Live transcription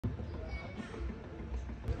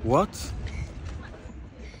What?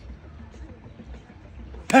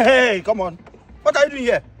 Hey, come on. What are you doing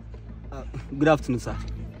here? Good afternoon, sir.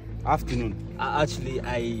 Afternoon. Actually,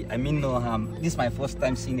 I mean no harm. This is my first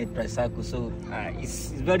time seeing a tricycle, so it's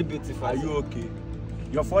very beautiful. Are you okay?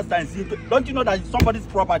 Your first time seeing it? Don't you know that it's somebody's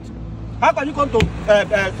property? How can you come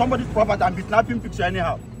to somebody's property and be snapping picture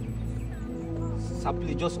anyhow? Sir,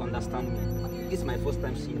 please just understand me. This is my first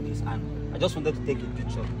time seeing this, and I just wanted to take a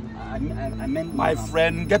picture. I meant my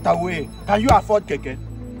friend, get away. Can you afford keke?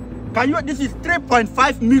 Can you? This is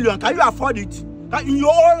 3.5 million. Can you afford it? In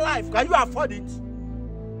your whole life, can you afford it?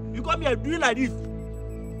 You come here doing like this.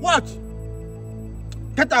 What?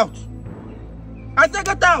 Get out. I say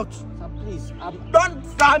get out. Sir, please. Don't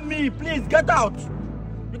stab me, please. Get out.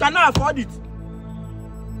 You cannot afford it.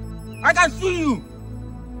 I can see you.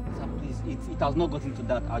 Sir, please. It has not gotten to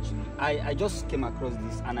that actually. I just came across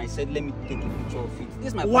this and I said let me take a picture of it. This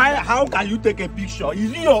is my. Why? How can you take a picture?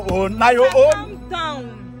 Is it your own? Now your own? Calm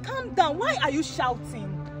down. Calm down. Why are you shouting?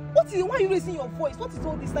 Why are you raising your voice? What is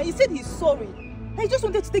all this? Now he said he's sorry. He just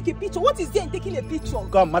wanted to take a picture. What is there in taking a picture?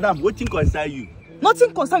 Come, madam, waiting concern you.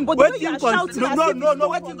 Nothing concern me, but you are shouting. No,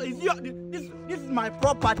 this is my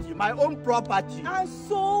property, my own property. And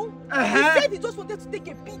so he said he just wanted to take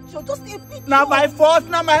a picture, just a picture. Now by force,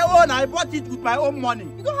 now my own. I bought it with my own money.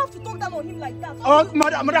 You don't have to talk down on him like that. Oh,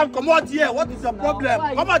 madam, come out here. What is the problem?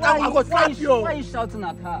 Come out, I will slap you. Why are you shouting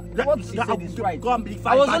at her? What she said is right. Come, if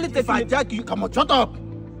I take you, come on, shut up.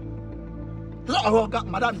 Oh, God,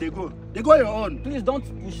 madam, they go your own. Please don't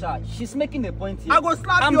push her. She's making a point here. I go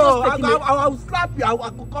slap you. I will slap you. I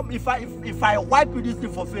will come if I wipe you this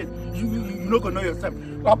thing for face. You not gonna know yourself.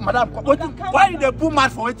 Madam, why did they put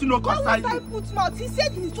mouth for it? No concern you. Why would I put mouth? He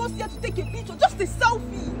said he's just here to take a picture, just a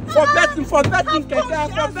selfie. For betting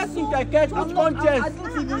keke, I'm conscious. I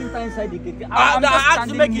don't even enter inside the keke. I'm just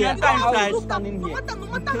standing here. No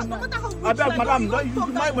matter how I beg, madam, you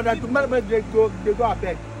might they go I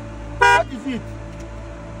beg. What is it?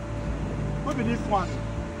 What be this one?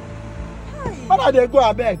 Why are they go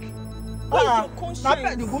I beg?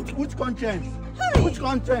 Which conscience? Which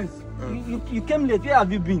conscience? You came late. Where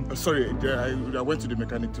have you been? Sorry, I went to the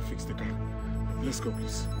mechanic to fix the car. Let's go,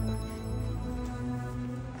 please.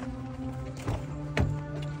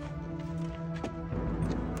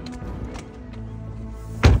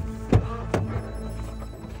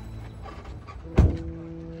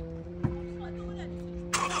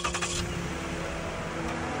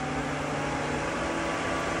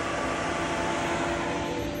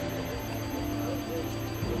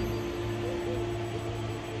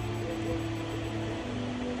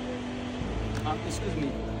 Excuse me.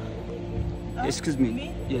 Excuse me.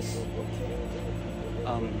 Me? Yes.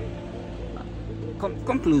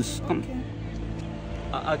 Come close. Come. Okay.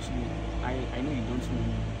 Actually, I know you don't know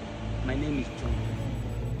me. My name is John.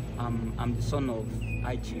 I'm the son of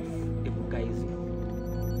High Chief Ebuka Eze.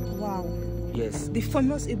 Wow. Yes. The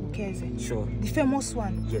famous Ebuka Eze. Sure. The famous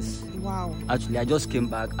one. Yes. Wow. Actually, I just came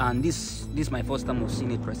back, and this is my first time of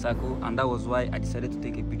seeing a tricycle, and that was why I decided to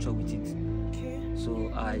take a picture with it. Okay.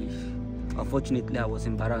 So unfortunately, I was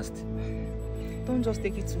embarrassed. Don't just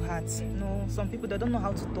take it to heart. No, some people they don't know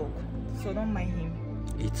how to talk, so don't mind him.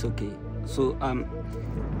 It's okay. So I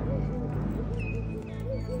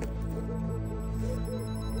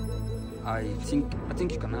think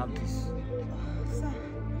you can have this. Sir,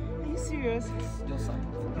 are you serious? Just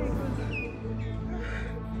Very good.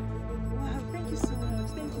 Wow, thank you so much.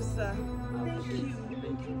 Thank you, sir. Thank you.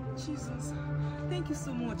 Thank you. Jesus. Thank you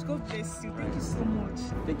so much. God bless you. Thank you so much.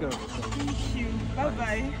 Take care of yourself. Thank you.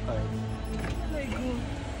 Bye-bye. All right. There you go.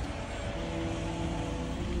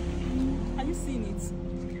 Are you seeing it?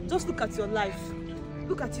 Just look at your life.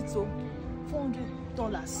 Look at it, so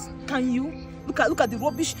 $400. Can you? Look at the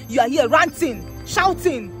rubbish. You are here ranting,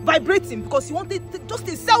 shouting, vibrating because you wanted just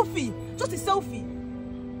a selfie. Just a selfie.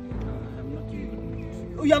 I'm not in good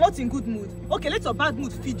mood. Oh, you are not in good mood. Okay, let your bad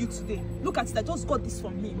mood feed you today. Look at it. I just got this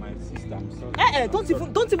from him. My sister, I'm sorry.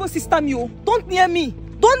 Don't even sister me, oh. Don't near me.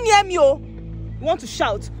 Don't near me, oh. You want to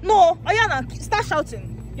shout? No, Ayana, start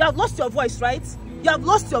shouting. You have lost your voice, right? You have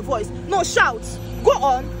lost your voice. No, shout. Go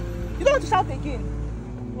on. You don't want to shout again.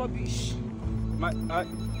 Rubbish.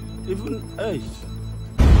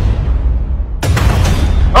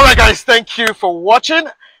 Alright guys, thank you for watching.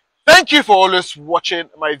 Thank you for always watching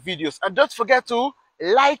my videos. And don't forget to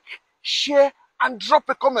like, share, and drop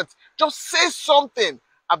a comment. Just say something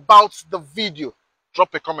about the video.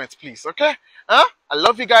 Drop a comment, please, okay? I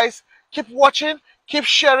love you guys. Keep watching, keep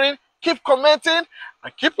sharing, keep commenting,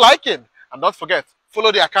 and keep liking. And don't forget,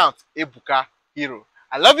 follow the account, Ebuka Hero.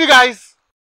 I love you guys.